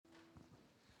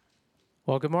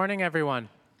Well, good morning, everyone.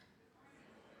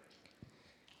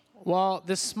 Well,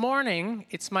 this morning,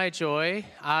 it's my joy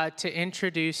to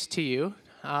introduce to you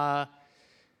a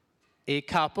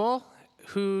couple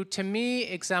who, to me,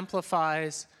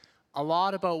 exemplifies a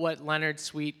lot about what Leonard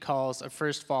Sweet calls a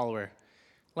first follower.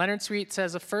 Leonard Sweet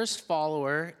says a first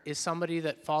follower is somebody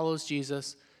that follows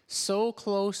Jesus so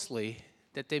closely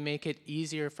that they make it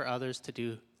easier for others to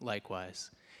do likewise.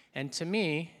 And to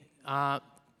me,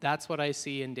 that's what I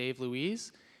see in Dave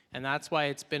Louise, and that's why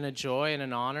it's been a joy and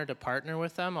an honor to partner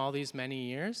with them all these many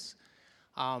years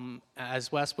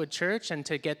as Westwood Church and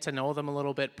to get to know them a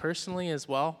little bit personally as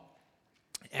well.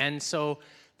 And so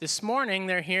this morning,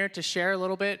 they're here to share a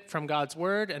little bit from God's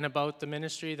Word and about the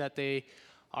ministry that they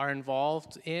are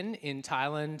involved in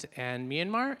Thailand and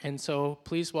Myanmar. And so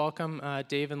please welcome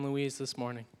Dave and Louise this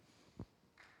morning.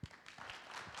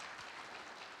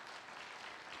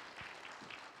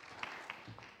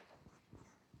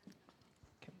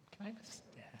 Can I just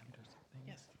stand or something?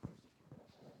 Yes.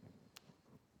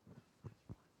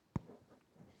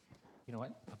 You know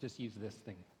what? I'll just use this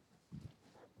thing.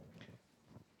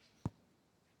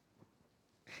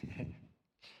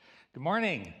 Good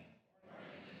morning.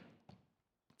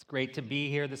 It's great to be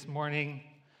here this morning.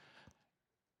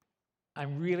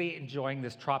 I'm really enjoying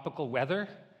this tropical weather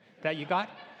that you got.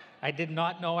 I did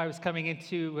not know I was coming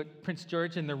into Prince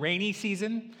George in the rainy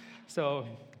season, so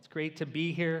it's great to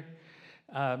be here.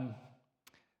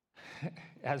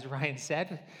 As Ryan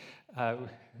said,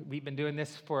 we've been doing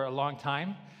this for a long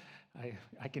time.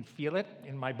 I can feel it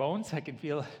in my bones. I can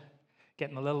feel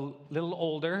getting a little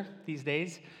older these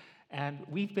days. And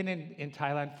we've been in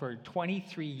Thailand for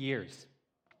 23 years.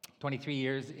 23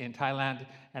 years in Thailand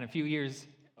and a few years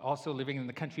also living in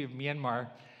the country of Myanmar.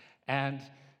 And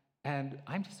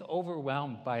I'm just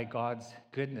overwhelmed by God's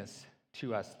goodness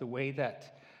to us, the way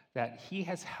that He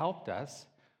has helped us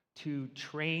to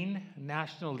train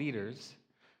national leaders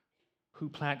who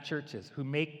plant churches, who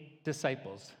make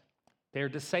disciples. They're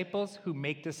disciples who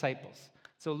make disciples.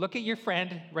 So look at your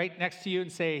friend right next to you and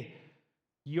say,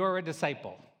 "You're a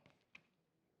disciple."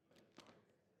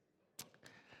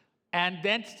 And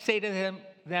then say to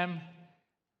them,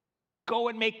 "Go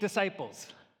and make disciples."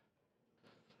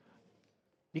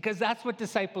 Because that's what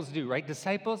disciples do, right?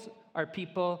 Disciples are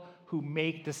people who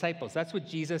make disciples. That's what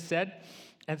Jesus said.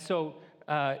 And so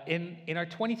in our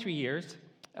 23 years,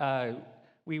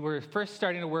 we were first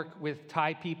starting to work with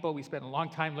Thai people. We spent a long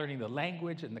time learning the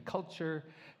language and the culture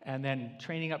and then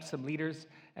training up some leaders.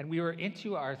 And we were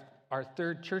into our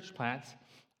third church plants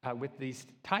with these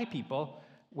Thai people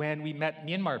when we met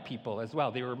Myanmar people as well.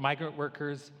 They were migrant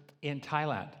workers in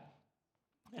Thailand.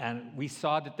 And we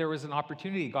saw that there was an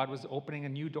opportunity. God was opening a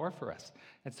new door for us.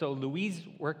 And so Louise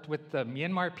worked with the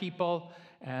Myanmar people,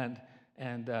 and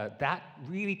that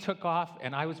really took off.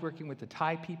 And I was working with the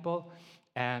Thai people,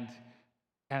 and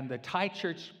the Thai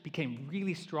church became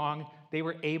really strong. They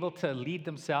were able to lead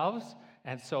themselves.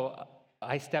 And so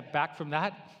I stepped back from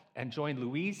that and joined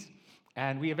Louise.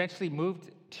 And we eventually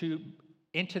moved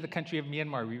into the country of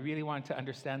Myanmar. We really wanted to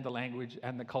understand the language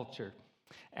and the culture.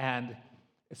 And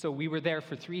so we were there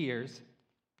for 3 years.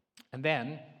 And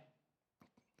then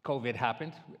COVID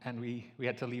happened, and we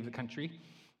had to leave the country.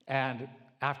 And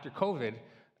after COVID,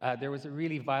 there was a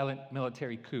really violent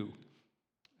military coup.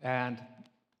 And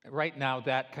right now,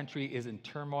 that country is in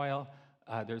turmoil.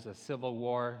 There's a civil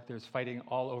war. There's fighting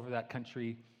all over that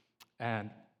country.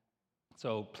 And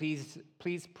so please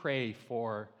pray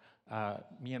for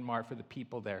Myanmar, for the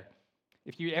people there.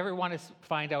 If you ever want to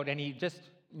find out any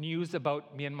just news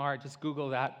about Myanmar, just Google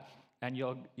that, and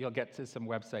you'll get to some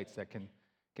websites that can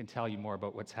tell you more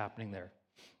about what's happening there.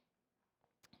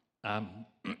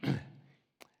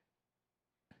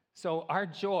 So our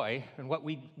joy and what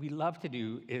we love to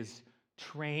do is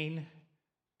train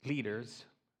leaders,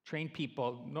 train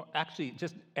people, actually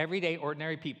just everyday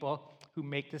ordinary people who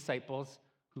make disciples,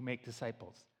 who make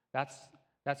disciples.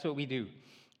 That's what we do.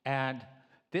 And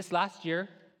this last year,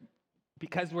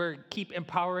 because we keep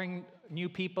empowering new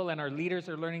people and our leaders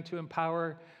are learning to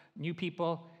empower new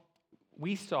people,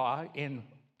 we saw in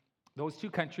those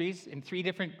two countries, in 3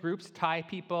 different groups, Thai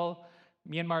people,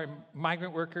 Myanmar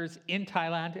migrant workers in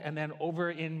Thailand, and then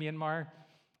over in Myanmar,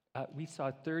 we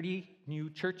saw 30 new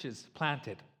churches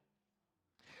planted.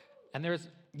 And there's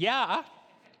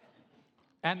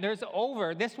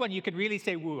over, this one you could really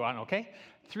say woo on, okay?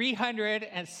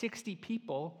 360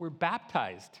 people were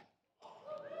baptized.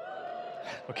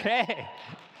 Okay,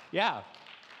 yeah.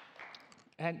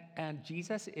 And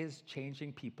Jesus is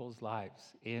changing people's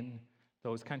lives in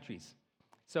those countries.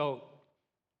 So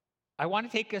I want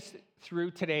to take us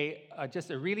through today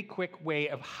just a really quick way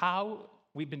of how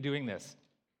we've been doing this.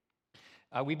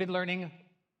 We've been learning,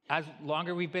 as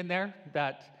longer we've been there,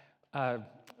 that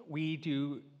we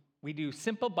do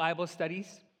simple Bible studies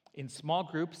in small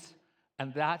groups,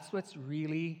 and that's what's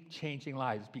really changing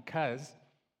lives. Because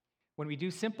when we do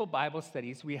simple Bible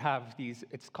studies, we have these.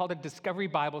 It's called a Discovery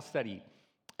Bible Study,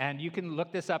 and you can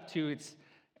look this up too.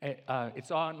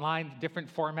 It's online,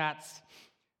 different formats.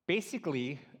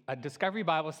 Basically, a Discovery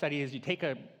Bible Study is you take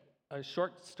a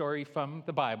short story from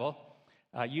the Bible,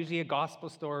 usually a gospel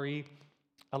story.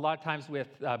 A lot of times with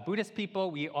Buddhist people,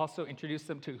 we also introduce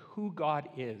them to who God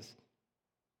is.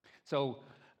 So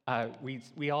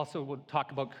we also will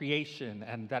talk about creation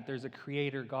and that there's a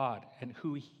creator God and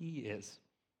who he is.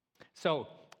 So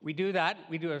we do that.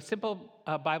 We do a simple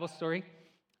Bible story,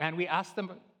 and we ask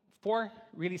them 4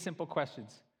 really simple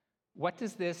questions. What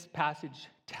does this passage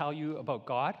tell you about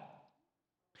God?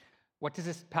 What does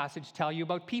this passage tell you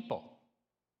about people?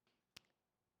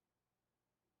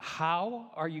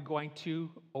 How are you going to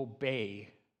obey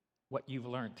what you've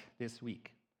learned this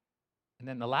week? And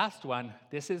then the last one,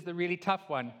 this is the really tough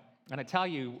one. And I tell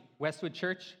you, Westwood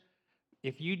Church,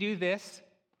 if you do this,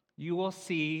 you will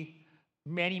see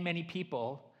many, many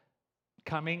people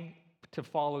coming to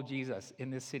follow Jesus in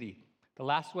this city. The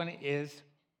last one is,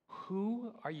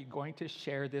 who are you going to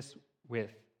share this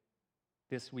with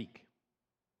this week?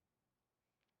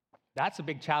 That's a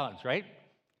big challenge, right?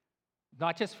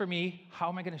 Not just for me, how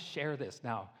am I going to share this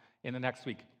now in the next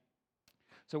week?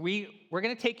 So we're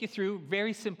going to take you through,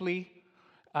 very simply,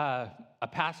 a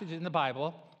passage in the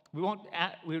Bible. We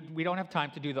don't have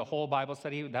time to do the whole Bible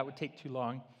study. That would take too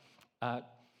long.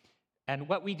 And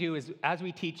what we do is, as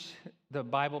we teach the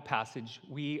Bible passage,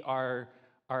 we are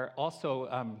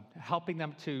also helping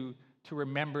them to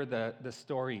remember the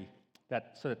story,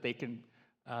 so that they can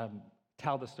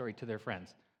tell the story to their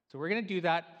friends. So we're going to do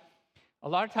that. A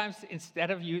lot of times,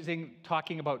 instead of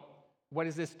talking about what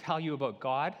does this tell you about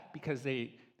God, because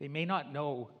they may not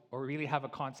know or really have a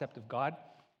concept of God,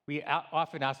 we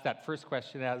often ask that first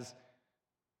question as,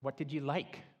 what did you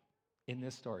like in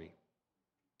this story?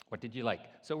 What did you like?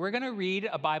 So we're going to read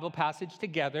a Bible passage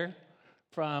together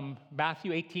from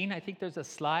Matthew 18. I think there's a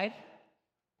slide.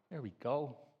 There we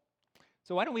go.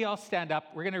 So why don't we all stand up?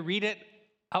 We're going to read it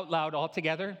out loud all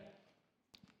together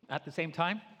at the same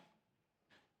time.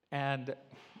 And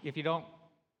if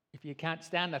you can't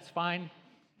stand, that's fine.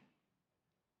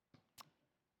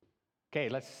 Okay,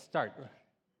 let's start.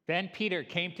 Then Peter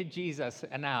came to Jesus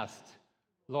and asked,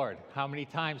 Lord, how many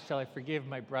times shall I forgive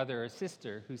my brother or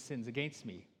sister who sins against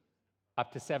me?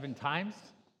 Up to 7 times?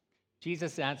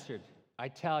 Jesus answered, I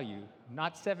tell you,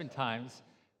 not 7 times,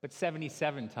 but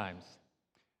 77 times.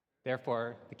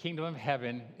 Therefore, the kingdom of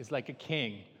heaven is like a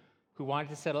king who wanted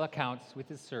to settle accounts with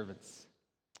his servants.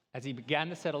 As he began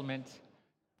the settlement,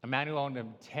 a man who owned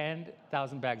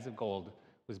 10,000 bags of gold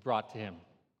was brought to him.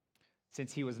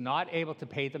 Since he was not able to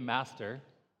pay the master,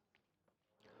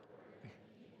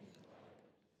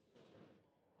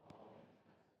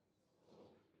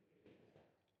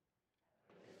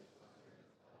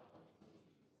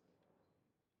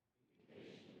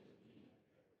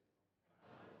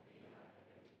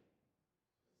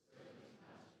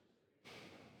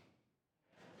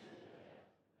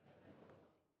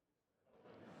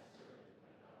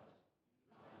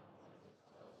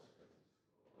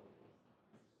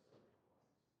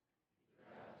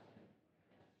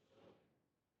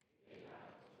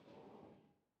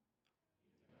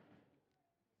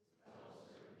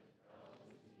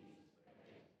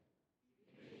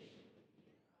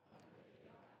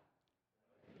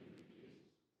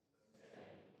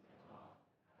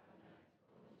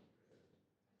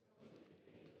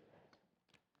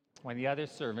 when the other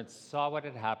servants saw what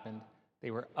had happened, they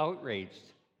were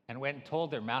outraged and went and told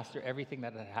their master everything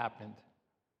that had happened.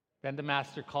 Then the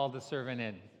master called the servant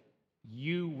in.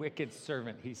 You wicked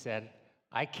servant, he said,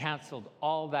 I canceled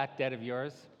all that debt of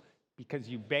yours because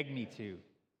you begged me to.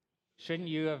 Shouldn't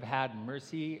you have had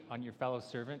mercy on your fellow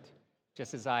servant,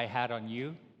 just as I had on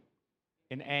you?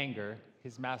 In anger,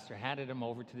 his master handed him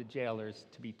over to the jailers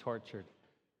to be tortured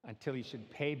until he should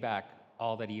pay back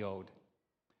all that he owed.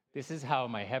 This is how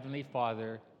my heavenly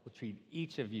Father will treat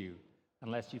each of you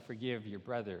unless you forgive your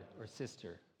brother or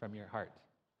sister from your heart.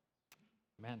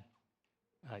 Amen.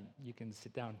 You can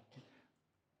sit down.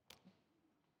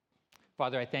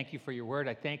 Father, I thank you for your word.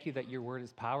 I thank you that your word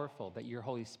is powerful, that your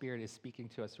Holy Spirit is speaking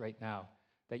to us right now,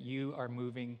 that you are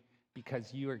moving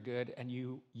because you are good and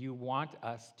you want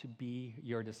us to be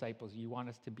your disciples. You want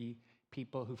us to be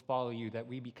people who follow you, that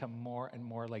we become more and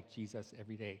more like Jesus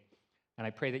every day. And I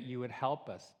pray that you would help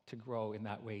us to grow in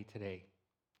that way today.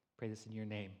 Pray this in your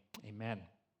name. Amen.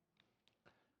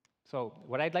 So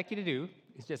what I'd like you to do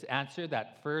is just answer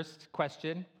that first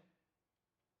question.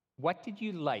 What did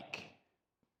you like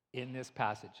in this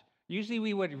passage? Usually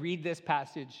we would read this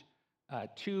passage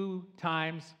 2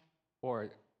 times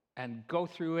and go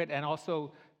through it, and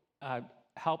also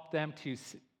help them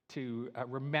to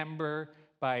remember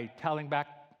by telling back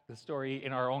the story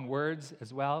in our own words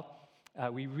as well.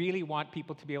 We really want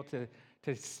people to be able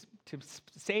to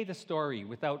say the story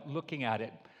without looking at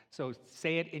it. So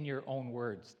say it in your own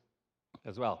words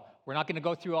as well. We're not going to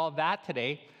go through all that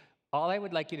today. All I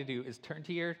would like you to do is turn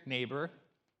to your neighbor,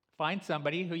 find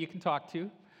somebody who you can talk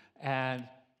to, and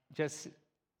just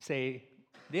say,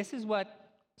 this is what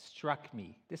struck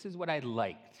me. This is what I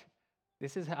liked.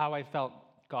 This is how I felt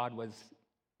God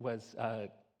was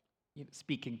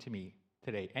speaking to me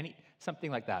today.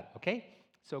 Something like that, okay?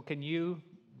 So can you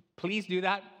please do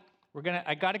that?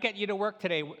 I got to get you to work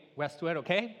today, Westwood,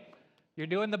 okay? You're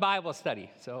doing the Bible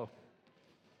study, so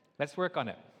let's work on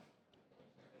it.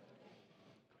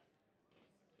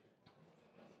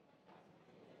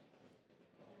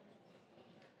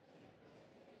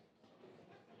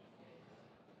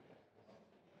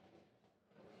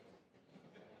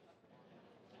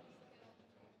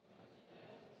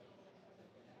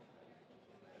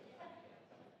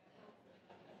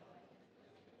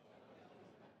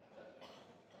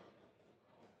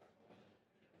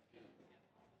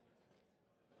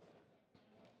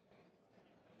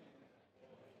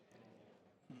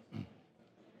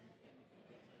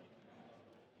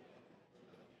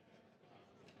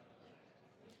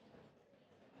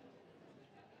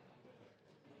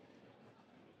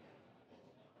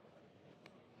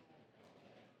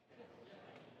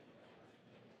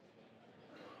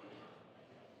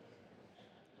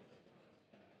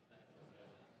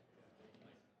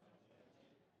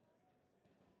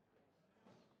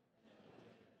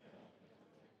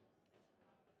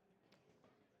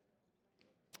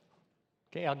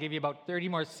 Okay, I'll give you about 30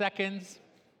 more seconds.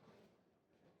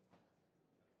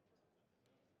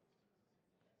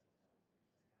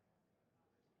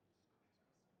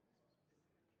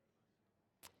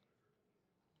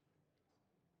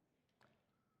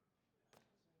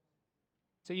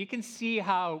 So you can see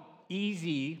how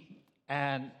easy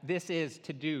and this is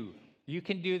to do. You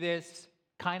can do this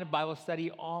kind of Bible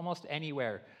study almost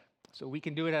anywhere. So we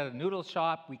can do it at a noodle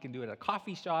shop, we can do it at a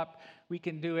coffee shop, we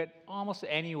can do it almost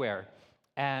anywhere.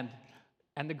 And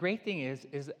the great thing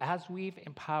is as we've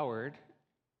empowered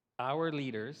our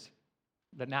leaders,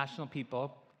 the national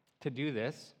people, to do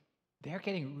this, they're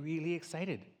getting really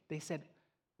excited. They said,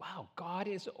 wow, God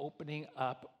is opening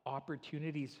up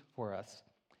opportunities for us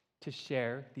to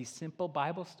share these simple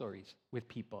Bible stories with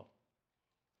people.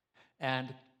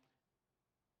 And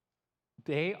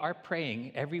they are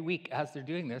praying every week as they're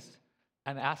doing this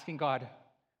and asking God,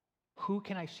 who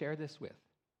can I share this with?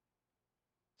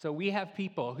 So we have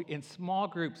people in small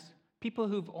groups, people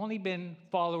who've only been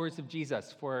followers of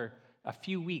Jesus for a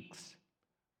few weeks,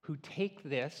 who take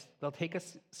this, they'll take a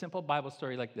simple Bible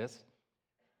story like this,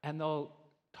 and they'll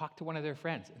talk to one of their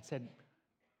friends and said,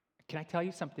 can I tell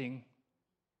you something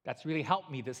that's really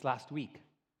helped me this last week?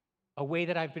 A way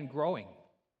that I've been growing.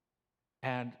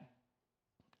 And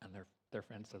their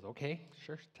friend says, okay,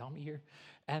 sure, tell me here.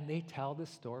 And they tell the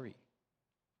story.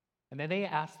 And then they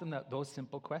ask them those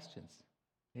simple questions.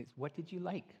 It's, what did you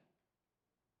like?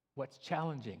 What's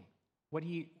challenging? What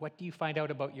do you find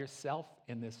out about yourself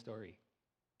in this story?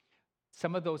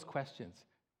 Some of those questions.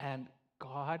 And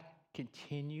God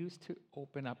continues to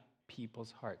open up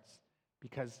people's hearts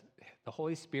because the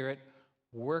Holy Spirit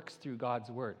works through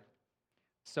God's word.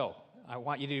 So I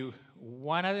want you to do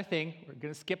one other thing. We're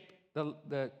going to skip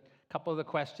the couple of the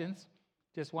questions.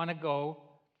 Just want to go.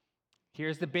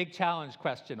 Here's the big challenge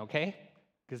question, okay?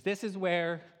 Because this is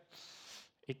where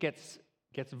it gets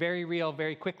very real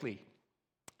very quickly.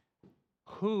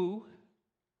 Who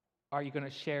are you going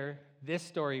to share this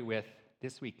story with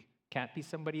this week? Can't be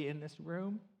somebody in this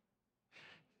room.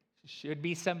 Should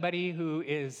be somebody who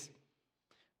is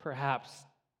perhaps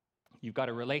you've got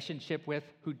a relationship with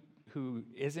who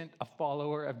isn't a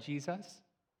follower of Jesus,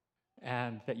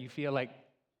 and that you feel like,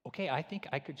 okay, I think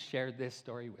I could share this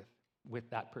story with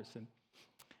that person.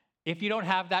 If you don't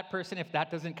have that person, if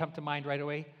that doesn't come to mind right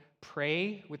away,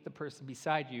 pray with the person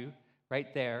beside you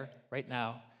right there, right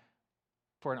now,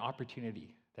 for an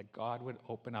opportunity, that God would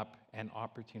open up an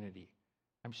opportunity.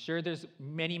 I'm sure there's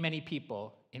many, many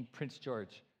people in Prince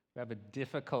George who have a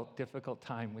difficult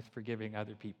time with forgiving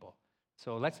other people.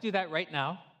 So let's do that right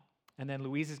now, and then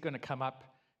Louise is going to come up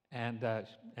and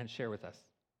share with us.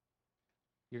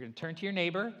 You're going to turn to your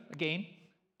neighbor again.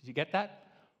 Did you get that?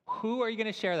 Who are you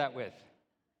going to share that with?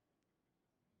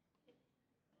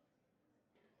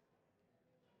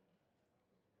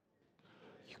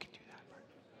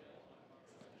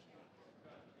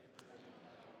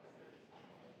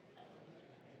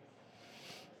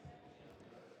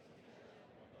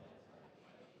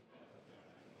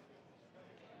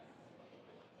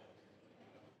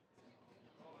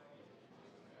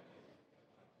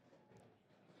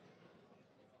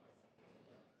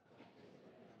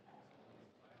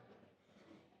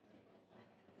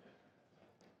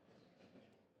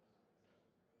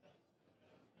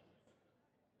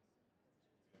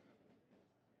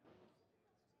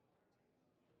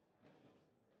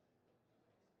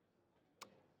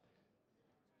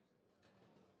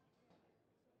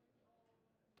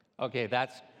 Okay,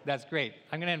 that's great.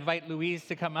 I'm going to invite Louise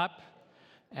to come up,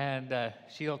 and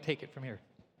she'll take it from here.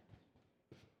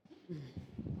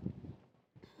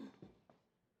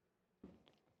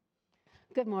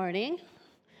 Good morning.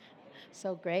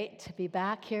 So great to be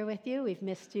back here with you. We've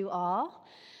missed you all.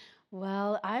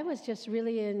 Well, I was just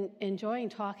really enjoying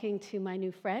talking to my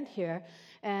new friend here,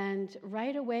 and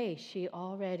right away she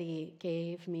already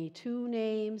gave me 2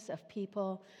 names of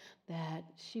people that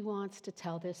she wants to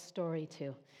tell this story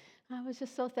to. I was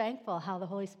just so thankful how the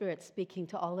Holy Spirit's speaking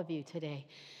to all of you today.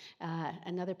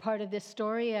 Another part of this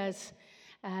story, as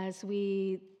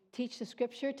we teach the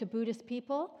scripture to Buddhist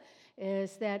people,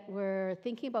 is that we're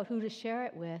thinking about who to share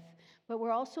it with, but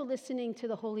we're also listening to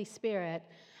the Holy Spirit,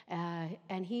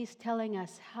 and He's telling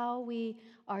us how we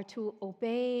are to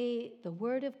obey the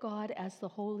Word of God as the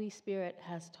Holy Spirit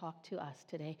has talked to us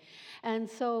today. And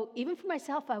so, even for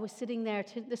myself, I was sitting there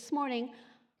this morning,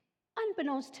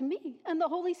 unbeknownst to me, and the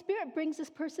Holy Spirit brings this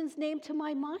person's name to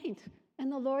my mind.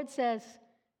 And the Lord says,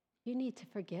 you need to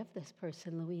forgive this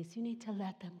person, Louise. You need to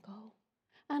let them go.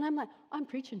 And I'm like, I'm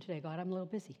preaching today, God. I'm a little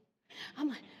busy. I'm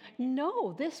like,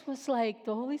 no, this was like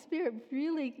the Holy Spirit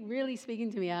really, really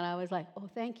speaking to me. And I was like, oh,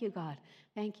 thank you, God.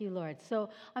 Thank you, Lord. So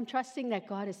I'm trusting that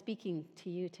God is speaking to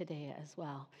you today as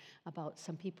well about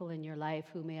some people in your life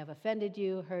who may have offended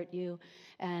you, hurt you.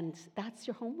 And that's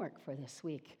your homework for this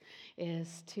week,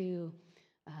 is to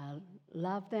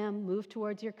love them, move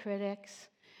towards your critics,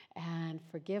 and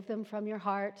forgive them from your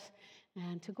heart,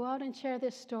 and to go out and share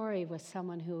this story with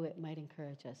someone who it might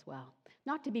encourage as well.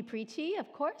 Not to be preachy,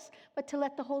 of course, but to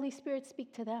let the Holy Spirit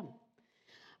speak to them.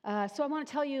 So I want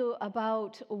to tell you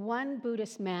about one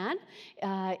Buddhist man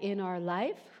in our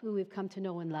life who we've come to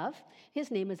know and love.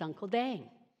 His name is Uncle Dang.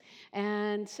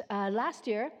 And last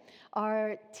year,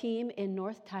 our team in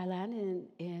North Thailand,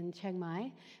 in Chiang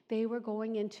Mai, they were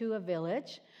going into a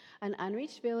village, an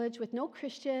unreached village with no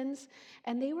Christians,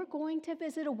 and they were going to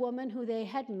visit a woman who they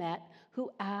had met who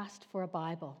asked for a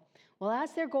Bible. Well,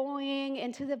 as they're going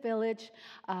into the village,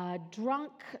 a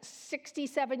drunk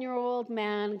 67-year-old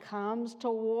man comes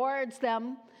towards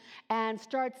them and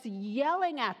starts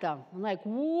yelling at them. I'm like,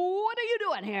 what are you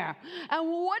doing here?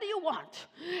 And what do you want?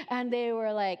 And they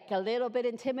were like a little bit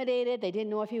intimidated. They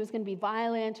didn't know if he was going to be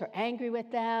violent or angry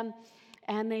with them.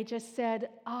 And they just said,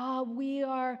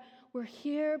 we're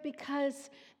here because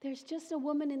there's just a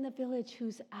woman in the village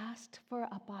who's asked for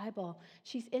a Bible.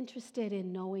 She's interested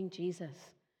in knowing Jesus.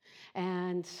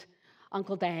 And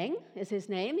Uncle Dang is his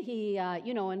name. He,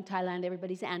 in Thailand,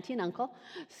 everybody's auntie and uncle.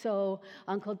 So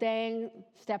Uncle Dang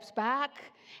steps back,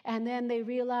 and then they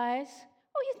realize,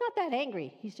 oh, he's not that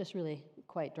angry. He's just really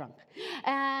quite drunk.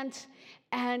 And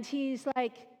he's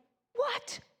like,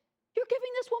 what? You're giving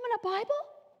this woman a Bible?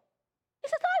 He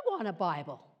says, I want a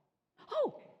Bible.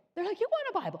 Oh, they're like, you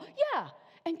want a Bible? Yeah.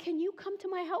 And can you come to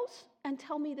my house and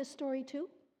tell me this story too?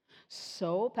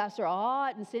 So Pastor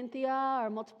Ott and Cynthia, our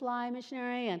Multiply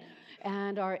missionary,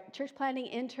 and our church planting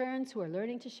interns who are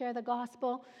learning to share the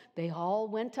gospel, they all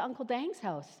went to Uncle Dang's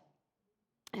house.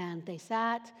 And they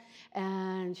sat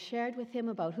and shared with him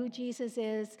about who Jesus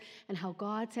is and how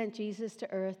God sent Jesus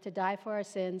to earth to die for our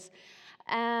sins.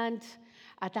 And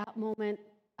at that moment,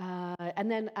 and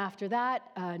then after that,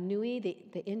 Nui,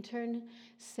 the intern,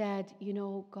 said,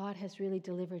 God has really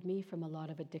delivered me from a lot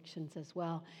of addictions as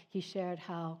well. He shared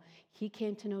how he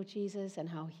came to know Jesus and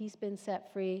how he's been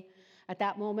set free. At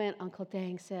that moment, Uncle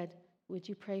Dang said, would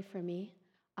you pray for me?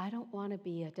 I don't want to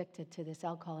be addicted to this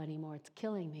alcohol anymore. It's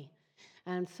killing me.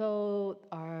 And so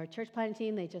our church planting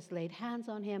team, they just laid hands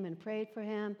on him and prayed for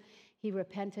him. He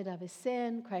repented of his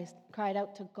sin, cried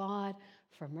out to God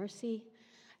for mercy,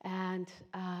 and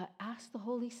asked the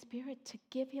Holy Spirit to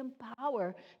give him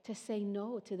power to say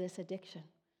no to this addiction.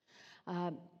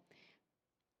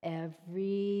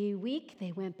 Every week,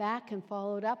 they went back and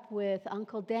followed up with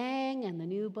Uncle Dang and the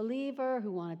new believer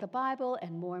who wanted the Bible,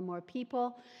 and more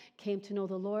people came to know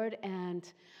the Lord.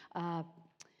 And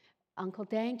Uncle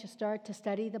Dang just started to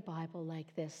study the Bible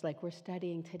like this, like we're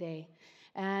studying today.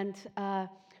 And a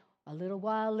little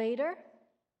while later,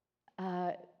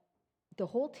 the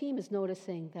whole team is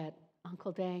noticing that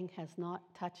Uncle Dang has not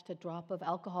touched a drop of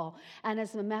alcohol. And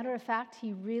as a matter of fact,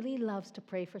 he really loves to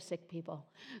pray for sick people.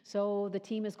 So the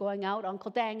team is going out. Uncle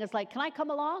Dang is like, can I come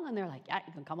along? And they're like, yeah,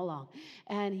 you can come along.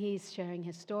 And he's sharing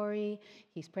his story.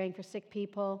 He's praying for sick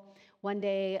people. One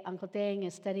day, Uncle Dang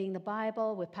is studying the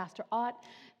Bible with Pastor Ott,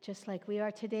 just like we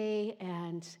are today.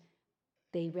 And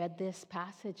they read this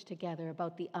passage together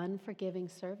about the unforgiving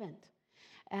servant.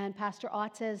 And Pastor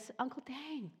Ott says, Uncle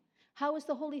Dang, how is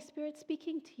the Holy Spirit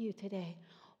speaking to you today?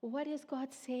 What is God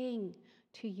saying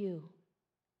to you?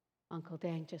 Uncle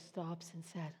Dang just stops and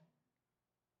said,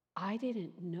 I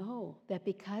didn't know that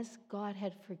because God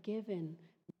had forgiven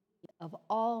of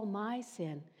all my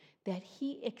sin, that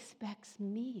he expects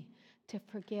me to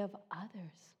forgive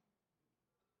others.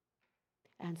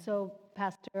 And so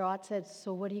Pastor Ott said,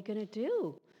 so what are you going to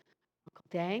do, Uncle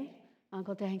Dang?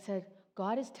 Uncle Dang said,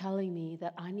 God is telling me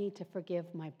that I need to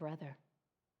forgive my brother.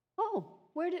 Oh,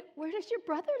 where does your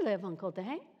brother live, Uncle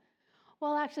Dang?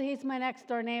 Well, actually, he's my next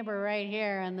door neighbor right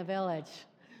here in the village.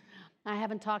 I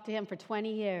haven't talked to him for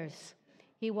 20 years.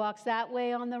 He walks that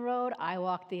way on the road, I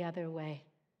walk the other way.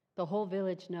 The whole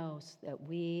village knows that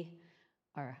we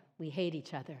hate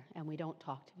each other and we don't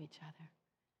talk to each other.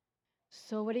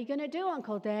 So what are you going to do,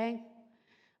 Uncle Dang?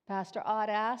 Pastor Ott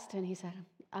asked, and he said,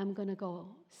 I'm going to go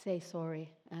say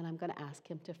sorry, and I'm going to ask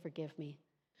him to forgive me.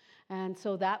 And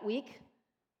so that week,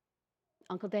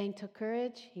 Uncle Dang took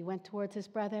courage. He went towards his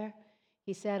brother.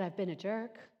 He said, I've been a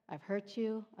jerk. I've hurt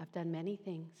you. I've done many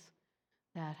things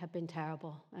that have been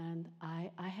terrible. And I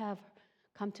have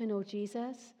come to know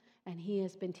Jesus, and he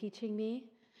has been teaching me,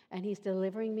 and he's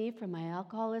delivering me from my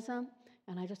alcoholism.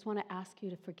 And I just want to ask you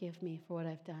to forgive me for what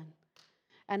I've done.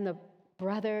 And the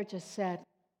brother just said,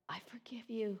 I forgive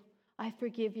you. I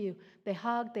forgive you. They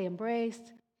hugged, they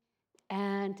embraced.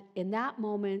 And in that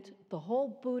moment, the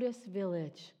whole Buddhist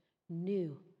village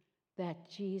knew that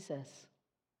Jesus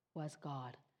was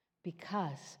God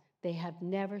because they had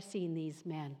never seen these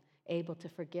men able to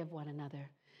forgive one another.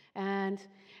 And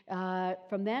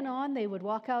from then on, they would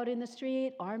walk out in the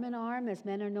street, arm in arm, as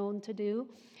men are known to do,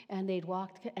 and they'd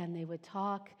walk and they would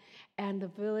talk, and the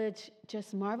village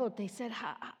just marveled. They said,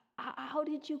 how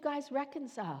did you guys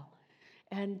reconcile?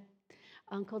 And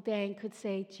Uncle Dang could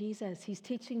say, Jesus, he's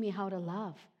teaching me how to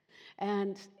love.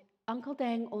 And Uncle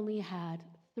Dang only had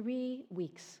 3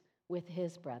 weeks with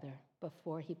his brother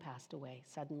before he passed away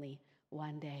suddenly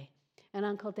one day. And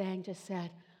Uncle Dang just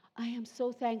said, I am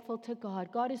so thankful to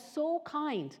God. God is so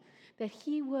kind that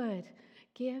he would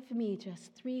give me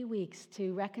just 3 weeks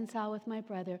to reconcile with my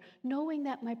brother, knowing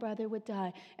that my brother would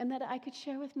die, and that I could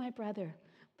share with my brother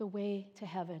the way to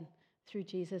heaven through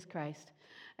Jesus Christ.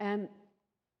 And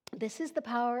this is the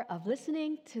power of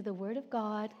listening to the Word of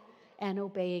God and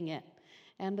obeying it.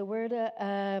 And the word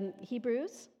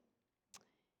Hebrews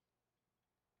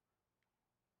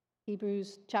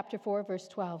chapter 4, verse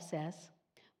 12 says,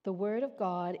 the Word of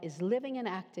God is living and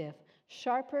active,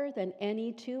 sharper than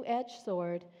any two-edged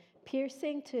sword,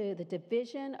 piercing to the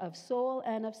division of soul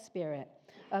and of spirit,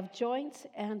 of joints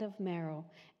and of marrow,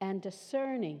 and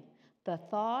discerning the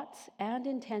thoughts and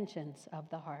intentions of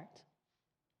the heart.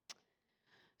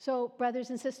 So, brothers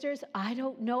and sisters, I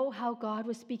don't know how God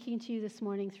was speaking to you this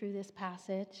morning through this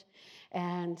passage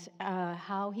and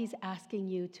how he's asking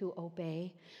you to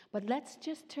obey. But let's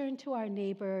just turn to our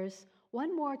neighbors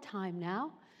one more time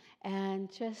now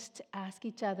and just ask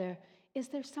each other, is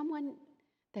there someone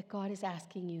that God is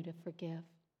asking you to forgive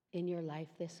in your life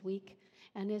this week?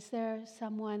 And is there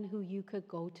someone who you could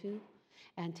go to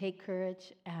and take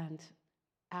courage and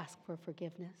ask for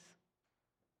forgiveness?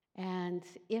 And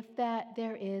if that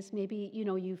there is, maybe,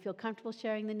 you feel comfortable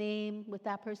sharing the name with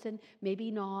that person,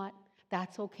 maybe not,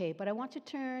 that's okay. But I want you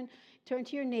to turn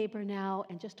to your neighbor now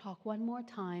and just talk one more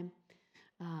time.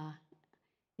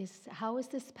 How is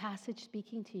this passage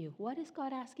speaking to you? What is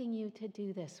God asking you to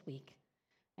do this week?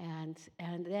 And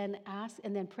then ask,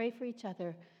 and then pray for each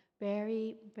other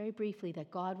very, very briefly that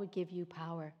God would give you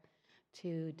power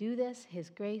to do this, his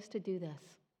grace to do this.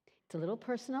 It's a little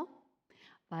personal.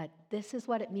 But this is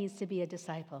what it means to be a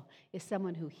disciple, is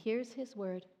someone who hears his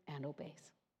word and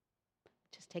obeys.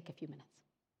 Just take a few minutes.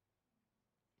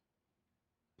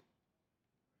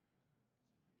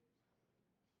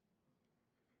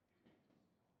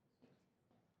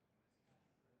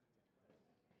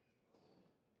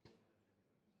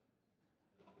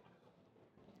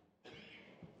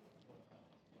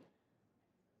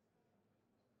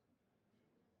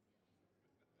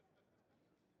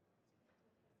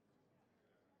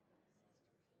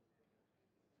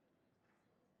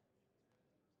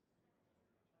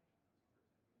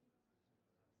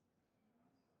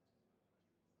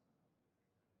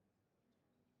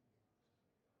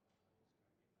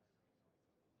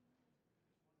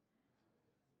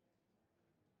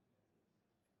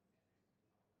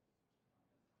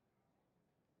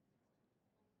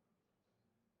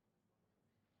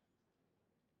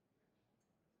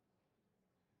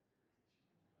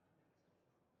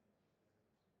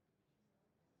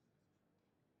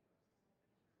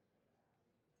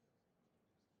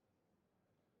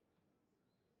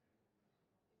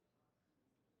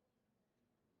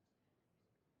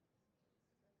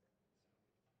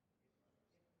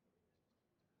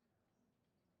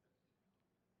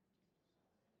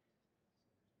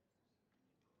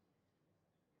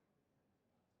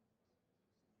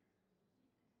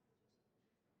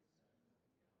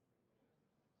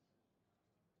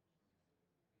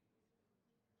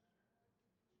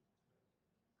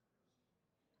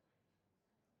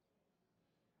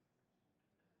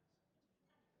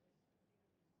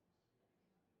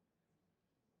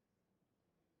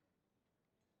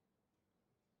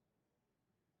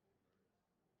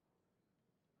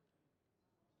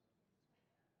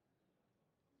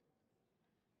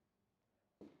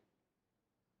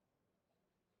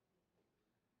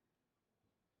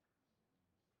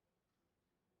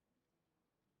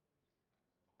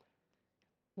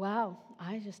 Wow,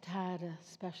 I just had a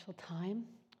special time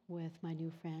with my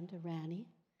new friend, Irani,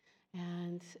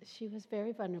 and she was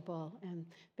very vulnerable and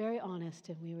very honest,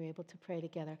 and we were able to pray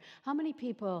together. How many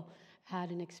people had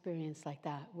an experience like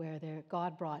that where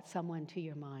God brought someone to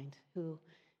your mind who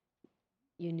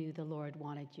you knew the Lord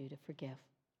wanted you to forgive?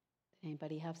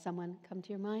 Anybody have someone come to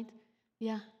your mind?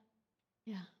 Yeah,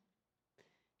 yeah,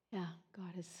 yeah.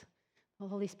 God is, the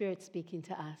Holy Spirit speaking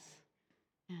to us,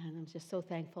 and I'm just so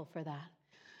thankful for that.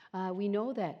 We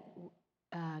know that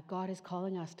God is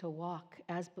calling us to walk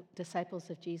as disciples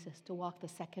of Jesus, to walk the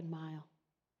second mile.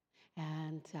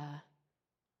 And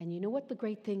you know what the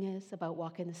great thing is about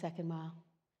walking the second mile?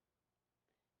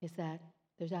 Is that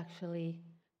there's actually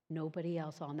nobody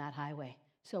else on that highway.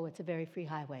 So it's a very free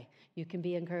highway. You can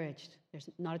be encouraged. There's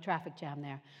not a traffic jam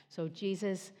there. So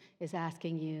Jesus is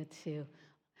asking you to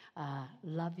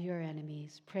love your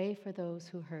enemies, pray for those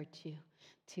who hurt you,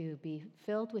 to be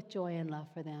filled with joy and love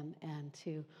for them, and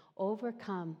to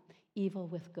overcome evil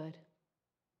with good.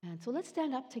 And so let's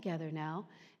stand up together now,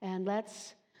 and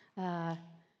let's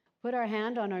put our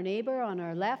hand on our neighbor, on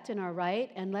our left and our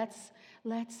right, and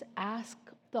let's ask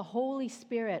the Holy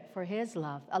Spirit for his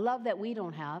love, a love that we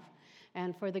don't have,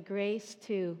 and for the grace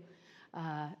to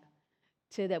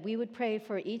that we would pray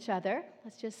for each other.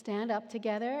 Let's just stand up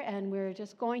together, and we're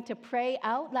just going to pray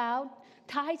out loud,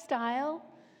 Thai style.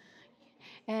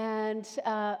 And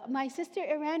my sister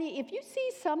Irani, if you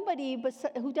see somebody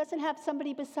who doesn't have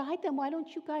somebody beside them, why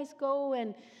don't you guys go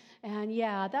and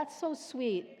yeah, that's so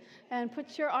sweet. And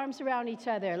put your arms around each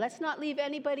other. Let's not leave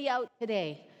anybody out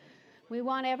today. We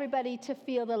want everybody to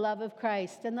feel the love of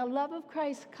Christ. And the love of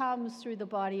Christ comes through the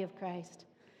body of Christ.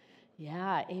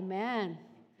 Yeah, amen.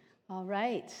 All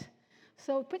right.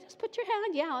 So just put your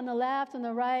hand, on the left and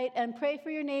the right, and pray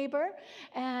for your neighbor,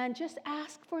 and just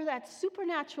ask for that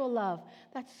supernatural love,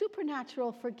 that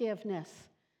supernatural forgiveness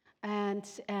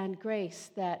and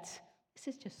grace. This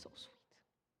is just so sweet.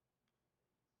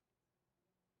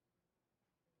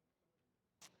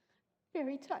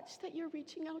 Very touched that you're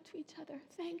reaching out to each other.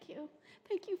 Thank you.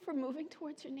 Thank you for moving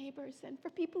towards your neighbors and for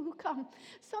people who come.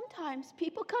 Sometimes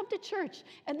people come to church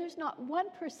and there's not one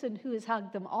person who has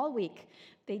hugged them all week.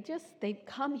 They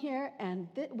come here and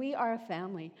we are a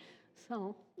family.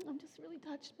 So I'm just really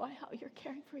touched by how you're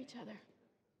caring for each other.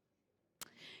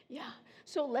 Yeah,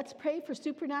 so let's pray for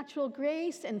supernatural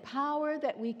grace and power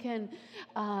that we can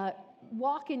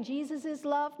walk in Jesus'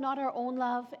 love, not our own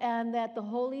love, and that the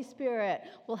Holy Spirit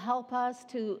will help us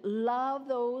to love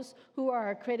those who are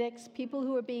our critics, people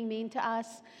who are being mean to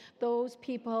us, those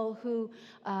people who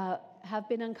have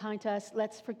been unkind to us.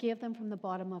 Let's forgive them from the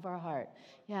bottom of our heart.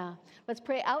 Yeah, let's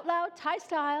pray out loud, Thai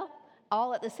style,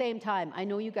 all at the same time. I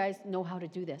know you guys know how to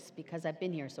do this because I've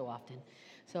been here so often.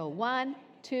 So 1,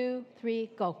 2,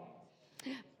 3, go.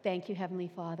 Thank you, Heavenly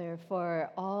Father, for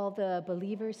all the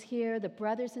believers here, the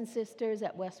brothers and sisters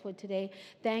at Westwood today.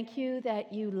 Thank you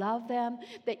that you love them,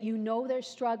 that you know their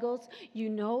struggles, you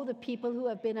know the people who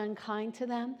have been unkind to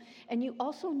them, and you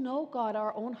also know, God,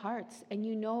 our own hearts, and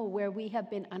you know where we have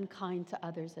been unkind to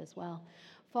others as well.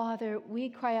 Father, we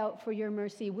cry out for your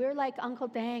mercy. We're like Uncle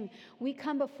Dang. We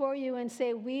come before you and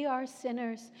say, we are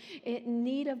sinners in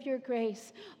need of your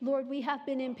grace. Lord, we have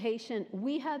been impatient.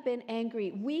 We have been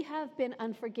angry. We have been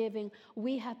unforgiving.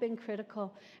 We have been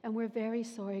critical. And we're very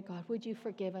sorry, God. Would you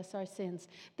forgive us our sins?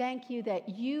 Thank you that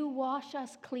you wash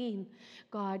us clean.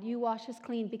 God, you wash us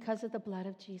clean because of the blood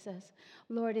of Jesus.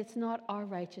 Lord, it's not our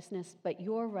righteousness, but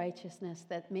your righteousness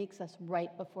that makes us right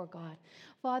before God.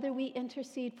 Father, we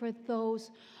intercede for those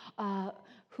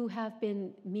who have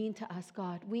been mean to us,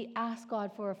 God. We ask,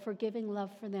 God, for a forgiving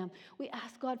love for them. We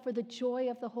ask, God, for the joy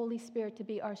of the Holy Spirit to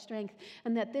be our strength,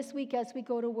 and that this week as we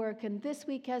go to work and this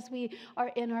week as we are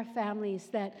in our families,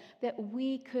 that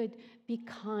we could be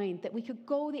kind, that we could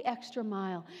go the extra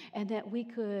mile, and that we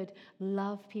could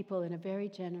love people in a very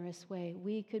generous way.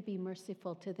 We could be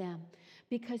merciful to them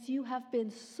because you have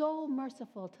been so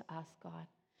merciful to us, God.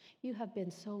 You have been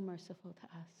so merciful to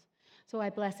us. So I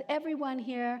bless everyone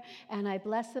here, and I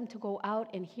bless them to go out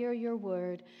and hear your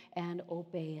word and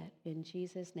obey it. In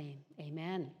Jesus' name,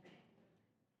 amen.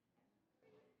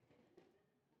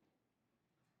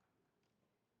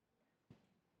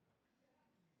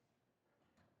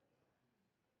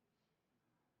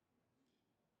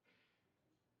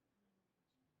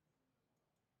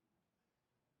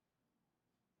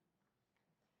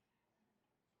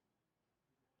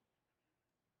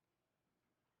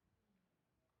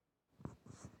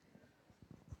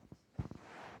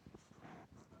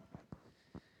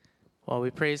 Well, we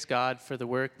praise God for the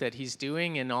work that he's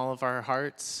doing in all of our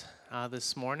hearts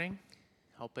this morning,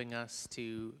 helping us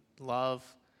to love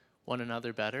one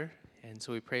another better And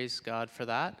so we praise God for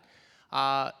that.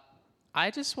 I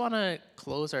just want to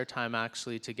close our time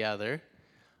actually together.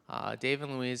 Dave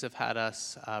and Louise have had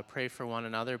us pray for one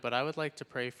another, but I would like to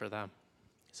pray for them.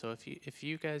 So if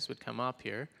you guys would come up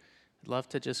here, I'd love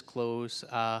to just close.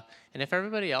 And if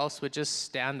everybody else would just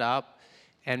stand up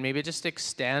and maybe just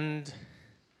extend,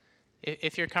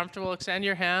 if you're comfortable, extend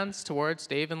your hands towards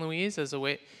Dave and Louise as a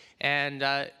way. And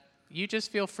you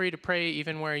just feel free to pray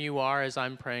even where you are as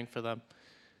I'm praying for them.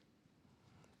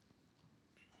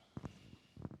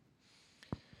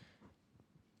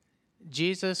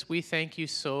 Jesus, we thank you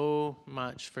so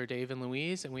much for Dave and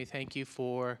Louise, and we thank you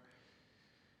for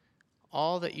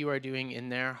all that you are doing in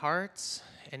their hearts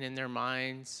and in their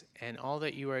minds, and all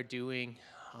that you are doing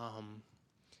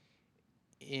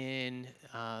in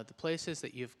the places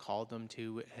that you've called them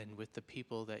to and with the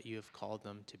people that you have called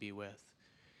them to be with.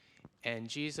 And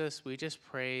Jesus, we just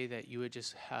pray that you would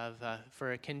just have,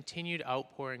 for a continued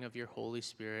outpouring of your Holy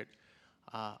Spirit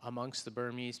amongst the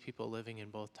Burmese people living in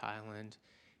both Thailand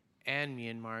and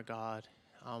Myanmar, God.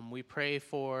 We pray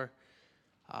for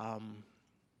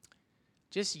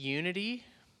just unity,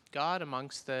 God,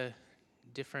 amongst the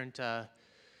different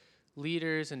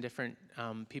leaders and different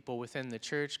people within the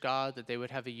church, God, that they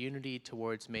would have a unity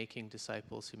towards making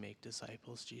disciples who make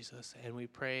disciples, Jesus. And we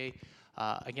pray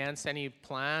against any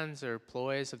plans or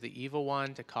ploys of the evil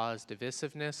one to cause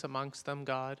divisiveness amongst them,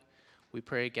 God. We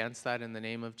pray against that in the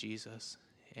name of Jesus.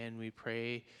 And we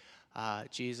pray,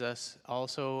 Jesus,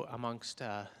 also amongst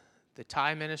the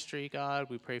Thai ministry, God.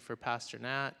 We pray for Pastor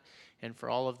Nat and for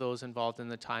all of those involved in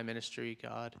the Thai ministry,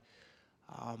 God.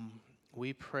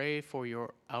 We pray for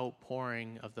your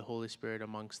outpouring of the Holy Spirit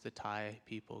amongst the Thai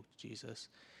people, Jesus.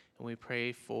 And we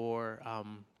pray for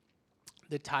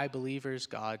the Thai believers,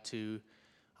 God, to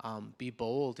be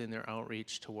bold in their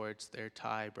outreach towards their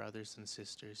Thai brothers and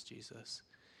sisters, Jesus.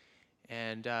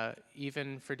 And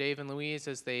even for Dave and Louise,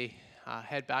 as they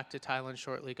head back to Thailand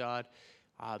shortly, God,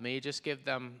 may you just give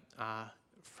them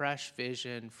fresh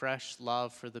vision, fresh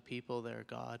love for the people there,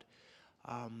 God.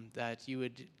 That you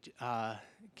would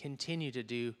continue to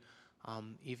do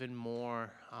even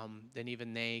more than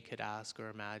even they could ask or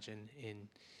imagine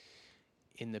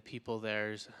in the people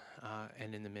there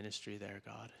and in the ministry there,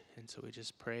 God. And so we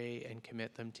just pray and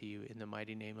commit them to you in the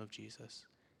mighty name of Jesus.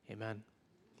 Amen.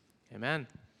 Amen.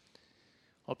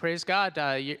 Well, praise God.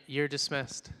 You're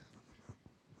dismissed.